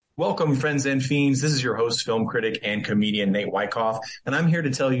Welcome, friends and fiends. This is your host, film critic, and comedian Nate Wyckoff, and I'm here to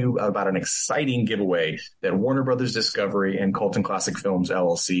tell you about an exciting giveaway that Warner Brothers Discovery and Colton Classic Films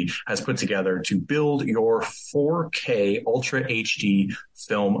LLC has put together to build your 4K Ultra HD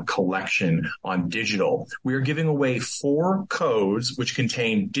film collection on digital. We are giving away 4 codes which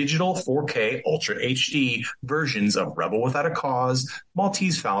contain digital 4K Ultra HD versions of Rebel Without a Cause,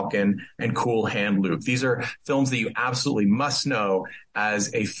 Maltese Falcon, and Cool Hand Luke. These are films that you absolutely must know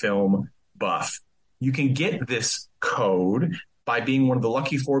as a film buff. You can get this code by being one of the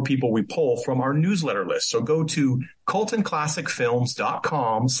lucky 4 people we pull from our newsletter list. So go to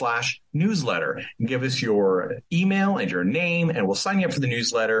coltonclassicfilms.com/newsletter and give us your email and your name, and we'll sign you up for the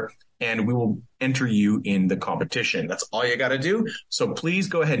newsletter and we will enter you in the competition. That's all you got to do. So please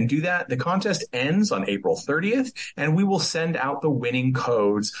go ahead and do that. The contest ends on April 30th, and we will send out the winning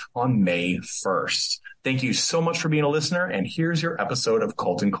codes on May 1st. Thank you so much for being a listener, and here's your episode of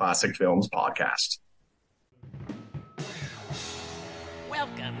Colton Classic Films Podcast.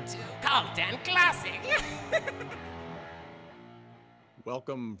 Welcome to Colton Classic.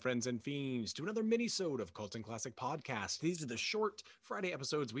 Welcome, friends and fiends, to another mini-sode of Colton Classic Podcast. These are the short Friday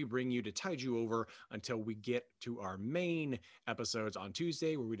episodes we bring you to tide you over until we get to our main episodes on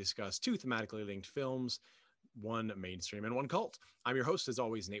Tuesday, where we discuss 2 thematically linked films, 1 mainstream and 1 cult. I'm your host, as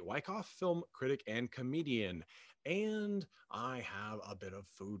always, Nate Wyckoff, film critic and comedian, and I have a bit of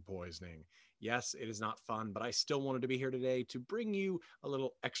food poisoning. Yes, it is not fun, but I still wanted to be here today to bring you a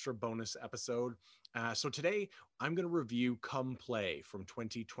little extra bonus episode. So today, I'm going to review Come Play from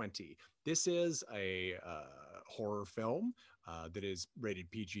 2020. This is a horror film that is rated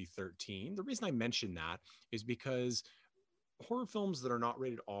PG-13. The reason I mention that is because horror films that are not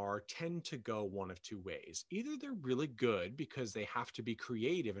rated R tend to go one of 2 ways. Either they're really good because they have to be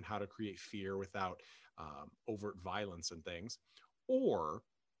creative in how to create fear without overt violence and things, or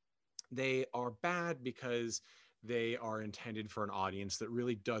they are bad because they are intended for an audience that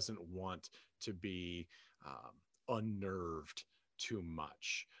really doesn't want to be unnerved too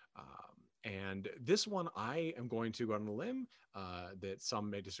much. And this one, I am going to go on a limb that some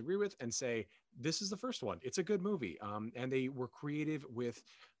may disagree with and say, this is the first one. It's a good movie. And they were creative with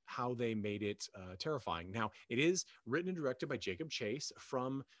how they made it terrifying. Now, it is written and directed by Jacob Chase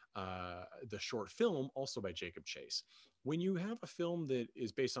from the short film, also by Jacob Chase. When you have a film that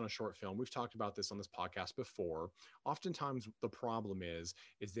is based on a short film, we've talked about this on this podcast before, oftentimes the problem is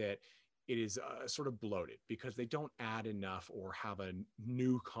that it is sort of bloated because they don't add enough or have a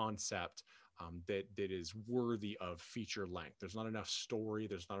new concept that is worthy of feature length. There's not enough story.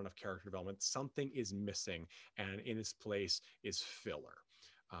 There's not enough character development. Something is missing, and in its place is filler.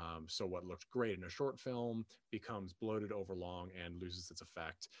 So what looked great in a short film becomes bloated over long and loses its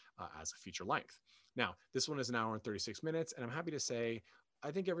effect as a feature length. Now, this one is an hour and 36 minutes, and I'm happy to say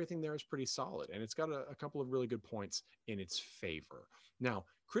I think everything there is pretty solid, and it's got a couple of really good points in its favor. Now,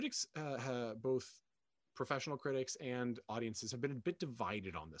 critics, both professional critics and audiences, have been a bit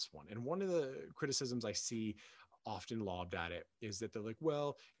divided on this one. And one of the criticisms I see often lobbed at it is that they're like,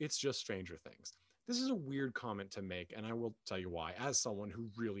 well, it's just Stranger Things. This is a weird comment to make, and I will tell you why, as someone who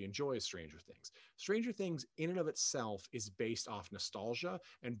really enjoys Stranger Things. Stranger Things, in and of itself, is based off nostalgia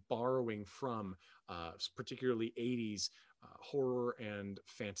and borrowing from particularly 80s horror and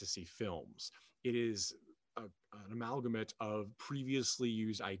fantasy films. It is an amalgamate of previously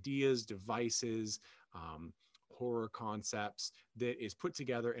used ideas, devices, horror concepts that is put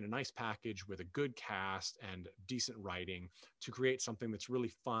together in a nice package with a good cast and decent writing to create something that's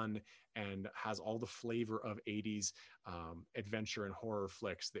really fun and has all the flavor of 80s adventure and horror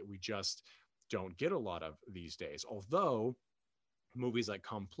flicks that we just don't get a lot of these days. Although movies like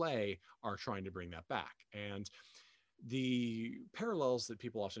Come Play are trying to bring that back. And the parallels that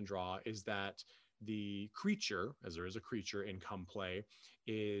people often draw is that the creature, as there is a creature in Come Play,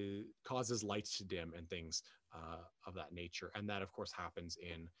 causes lights to dim and things of that nature. And that, of course, happens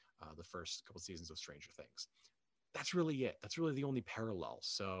in the first couple seasons of Stranger Things. That's really it. That's really the only parallel.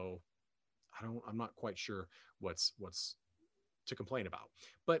 So I'm not quite sure what's to complain about.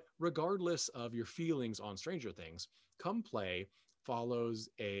 But regardless of your feelings on Stranger Things, Come Play follows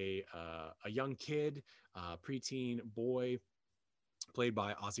a young kid, preteen boy, played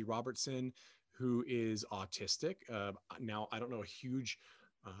by Ozzy Robertson, who is autistic. Now, I don't know a huge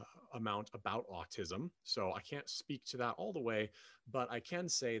amount about autism, so I can't speak to that all the way, but I can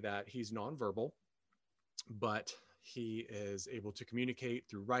say that he's nonverbal, but he is able to communicate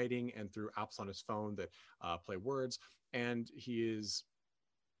through writing and through apps on his phone that play words, and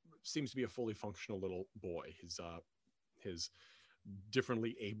seems to be a fully functional little boy. His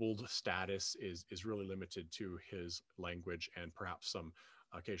differently abled status is really limited to his language and perhaps some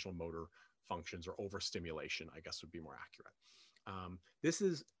occasional motor functions or overstimulation, I guess would be more accurate.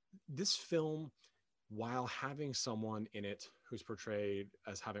 This film, while having someone in it who's portrayed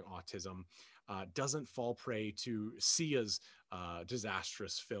as having autism, doesn't fall prey to Sia's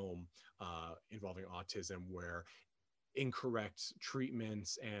disastrous film involving autism, where incorrect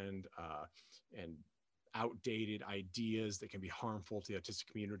treatments and outdated ideas that can be harmful to the autistic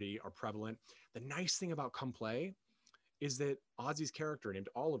community are prevalent. The nice thing about Come Play is that Ozzy's character named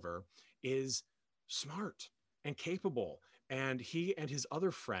Oliver is smart and capable. And he and his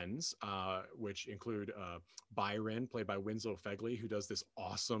other friends, which include Byron, played by Winslow Fegley, who does this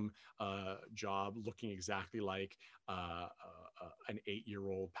awesome job looking exactly like an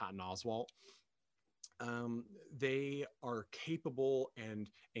 8-year-old Patton Oswalt. They are capable and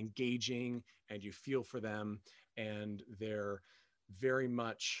engaging, and you feel for them, and they're very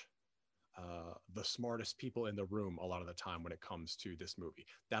much the smartest people in the room a lot of the time when it comes to this movie.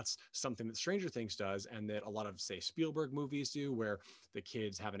 That's something that Stranger Things does, and that a lot of, say, Spielberg movies do, where the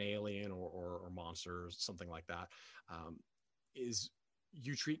kids have an alien or monsters, something like that. Is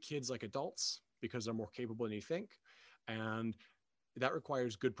you treat kids like adults because they're more capable than you think, and that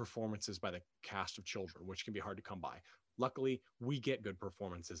requires good performances by the cast of children, which can be hard to come by. Luckily, we get good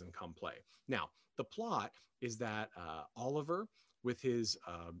performances in Come Play. Now, the plot is that Oliver, with his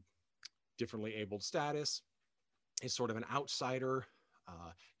differently abled status, is sort of an outsider.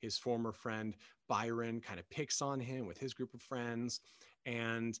 His former friend Byron kind of picks on him with his group of friends,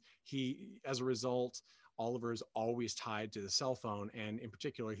 and as a result, Oliver is always tied to the cell phone, and in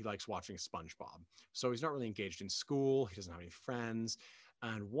particular, he likes watching SpongeBob. So he's not really engaged in school. He doesn't have any friends.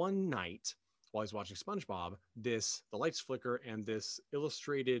 And one night, while he's watching SpongeBob, the lights flicker, and this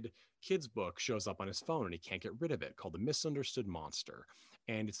illustrated kids book shows up on his phone, and he can't get rid of it, called The Misunderstood Monster.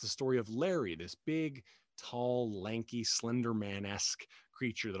 And it's the story of Larry, this big, tall, lanky, slender man-esque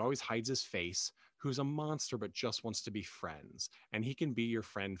creature that always hides his face, who's a monster but just wants to be friends, and he can be your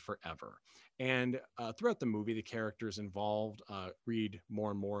friend forever. And throughout the movie, the characters involved read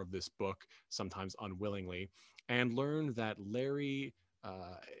more and more of this book, sometimes unwillingly, and learn that Larry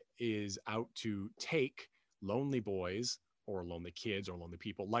is out to take lonely boys or lonely kids or lonely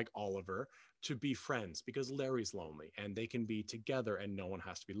people like Oliver to be friends, because Larry's lonely and they can be together and no one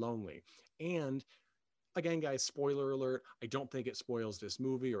has to be lonely. And again, guys, spoiler alert, I don't think it spoils this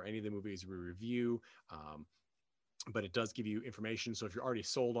movie or any of the movies we review, but it does give you information. So if you're already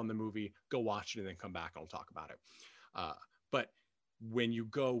sold on the movie, go watch it and then come back and I'll talk about it. But when you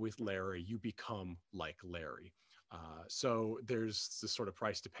go with Larry, you become like Larry. So there's this sort of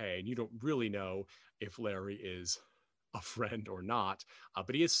price to pay, and you don't really know if Larry is a friend or not,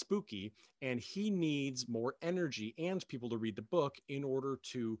 but he is spooky, and he needs more energy and people to read the book in order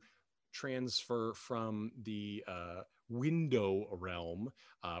to transfer from the window realm,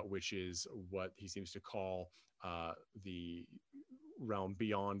 which is what he seems to call the realm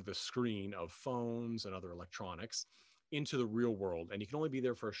beyond the screen of phones and other electronics, into the real world. And he can only be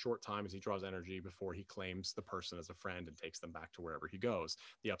there for a short time as he draws energy before he claims the person as a friend and takes them back to wherever he goes.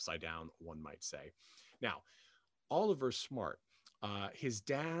 The upside down, one might say. Now, Oliver's smart. His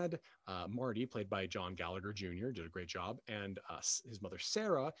dad, Marty, played by John Gallagher Jr., did a great job. And his mother,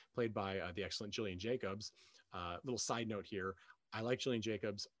 Sarah, played by the excellent Gillian Jacobs. Little side note here. I like Gillian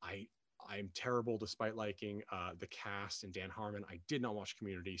Jacobs. I'm terrible despite liking the cast and Dan Harmon. I did not watch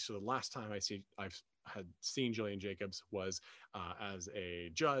Community. So the last time I've had seen Gillian Jacobs was as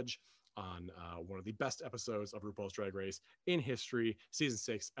a judge on one of the best episodes of RuPaul's Drag Race in history, season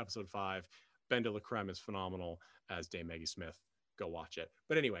 6, episode 5. Ben de la Creme is phenomenal as Dame Maggie Smith. Go watch it.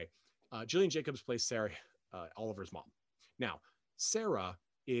 But anyway, Gillian Jacobs plays Sarah, Oliver's mom. Now, Sarah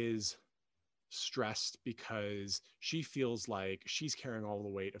is stressed because she feels like she's carrying all the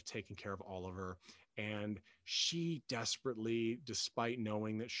weight of taking care of Oliver, and she desperately, despite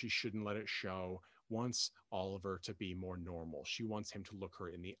knowing that she shouldn't let it show, wants Oliver to be more normal. She wants him to look her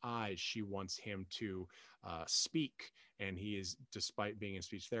in the eyes. She wants him to speak, and he is, despite being in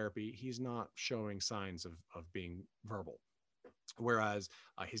speech therapy, he's not showing signs of being verbal. Whereas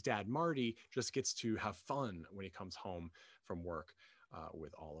his dad, Marty, just gets to have fun when he comes home from work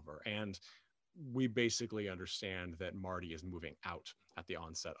with Oliver. And we basically understand that Marty is moving out at the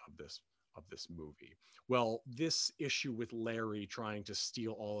onset of this movie. Well, this issue with Larry trying to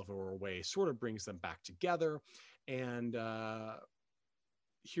steal Oliver away sort of brings them back together. And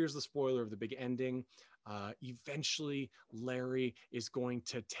here's the spoiler of the big ending. Eventually, Larry is going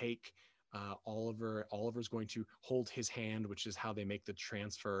to take Oliver. Oliver's going to hold his hand, which is how they make the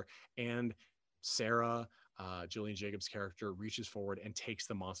transfer. And Sarah, Gillian Jacobs' character, reaches forward and takes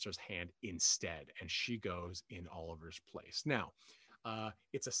the monster's hand instead, and she goes in Oliver's place. Now,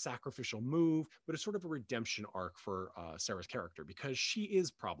 It's a sacrificial move, but it's sort of a redemption arc for Sarah's character because she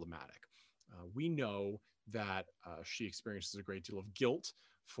is problematic. We know that she experiences a great deal of guilt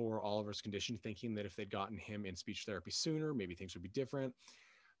for Oliver's condition, thinking that if they'd gotten him in speech therapy sooner, maybe things would be different.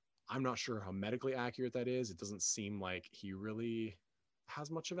 I'm not sure how medically accurate that is. It doesn't seem like he really has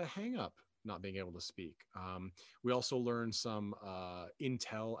much of a hang up not being able to speak. We also learn some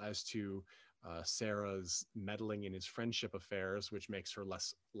intel as to Sarah's meddling in his friendship affairs, which makes her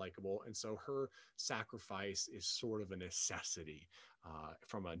less likable. And so her sacrifice is sort of a necessity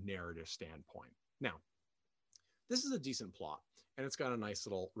from a narrative standpoint. Now, this is a decent plot, and it's got a nice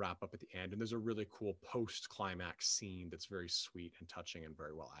little wrap up at the end. And there's a really cool post-climax scene that's very sweet and touching and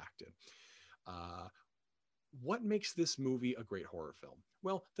very well acted. What makes this movie a great horror film?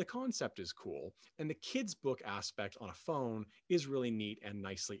 Well, the concept is cool, and the kids' book aspect on a phone is really neat and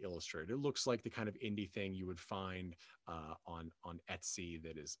nicely illustrated. It looks like the kind of indie thing you would find on Etsy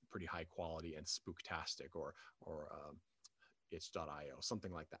that is pretty high quality and spooktastic, or itch.io,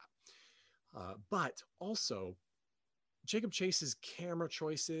 something like that. But also, Jacob Chase's camera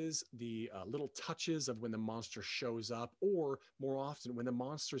choices, the little touches of when the monster shows up, or more often when the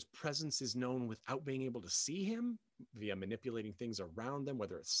monster's presence is known without being able to see him via manipulating things around them,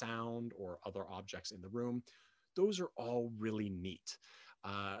 whether it's sound or other objects in the room, those are all really neat.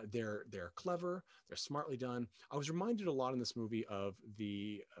 They're clever, they're smartly done. I was reminded a lot in this movie of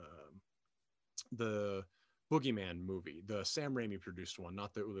the Boogeyman movie, the Sam Raimi produced one,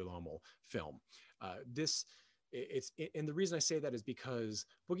 not the Uli Lommel film. And the reason I say that is because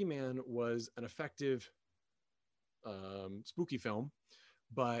Boogeyman was an effective spooky film,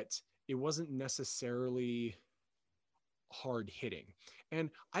 but it wasn't necessarily hard hitting. And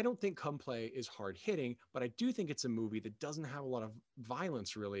I don't think Come Play is hard hitting, but I do think it's a movie that doesn't have a lot of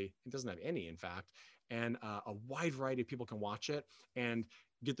violence, really. It doesn't have any, in fact. And a wide variety of people can watch it and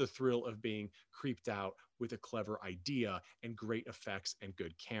get the thrill of being creeped out with a clever idea and great effects and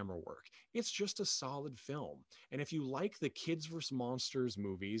good camera work. It's just a solid film. And if you like the Kids vs. Monsters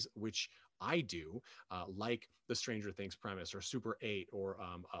movies, which I do, like the Stranger Things premise, or Super 8, or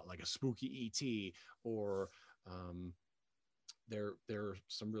like a spooky E.T., or there are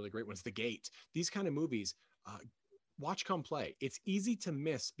some really great ones, The Gate, these kind of movies, watch Come Play. It's easy to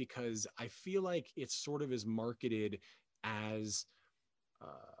miss because I feel like it sort of is marketed as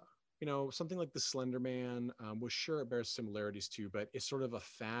something like The Slender Man, was sure it bears similarities to, but it's sort of a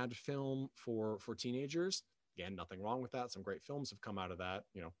fad film for teenagers. Again, nothing wrong with that. Some great films have come out of that,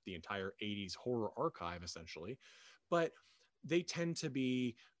 the entire 80s horror archive, essentially. But they tend to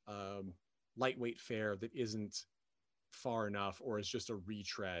be lightweight fare that isn't far enough, or is just a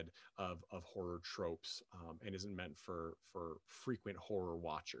retread of horror tropes, and isn't meant for frequent horror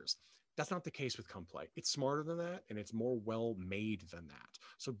watchers. That's not the case with Come Play. It's smarter than that, and it's more well made than that.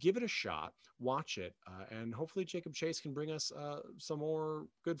 So give it a shot, watch it, and hopefully Jacob Chase can bring us some more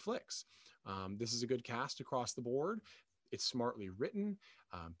good flicks. This is a good cast across the board. It's smartly written.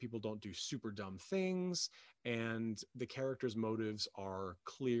 People don't do super dumb things, and the characters' motives are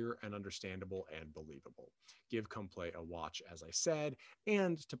clear and understandable and believable. Give Come Play a watch, as I said.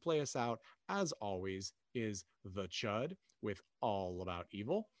 And to play us out, as always, is The Chud with All About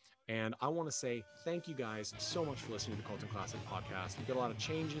Evil. And I want to say thank you guys so much for listening to the Cult and Classic podcast. We've got a lot of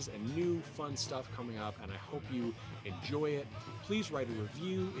changes and new fun stuff coming up, and I hope you enjoy it. Please write a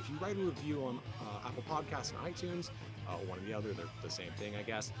review. If you write a review on Apple Podcasts and iTunes, one or the other, they're the same thing, I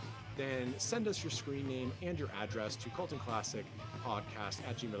guess, then send us your screen name and your address to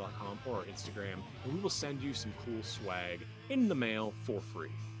cultandclassicpodcast@gmail.com or our Instagram, and we will send you some cool swag in the mail for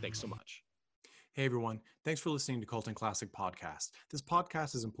free. Thanks so much. Hey everyone, thanks for listening to Cult and Classic Podcast. This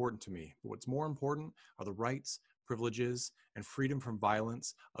podcast is important to me, but what's more important are the rights, privileges, and freedom from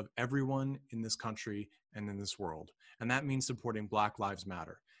violence of everyone in this country and in this world. And that means supporting Black Lives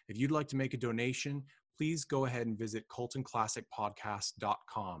Matter. If you'd like to make a donation, please go ahead and visit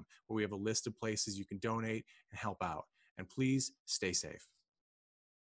cultandclassicpodcast.com, where we have a list of places you can donate and help out. And please stay safe.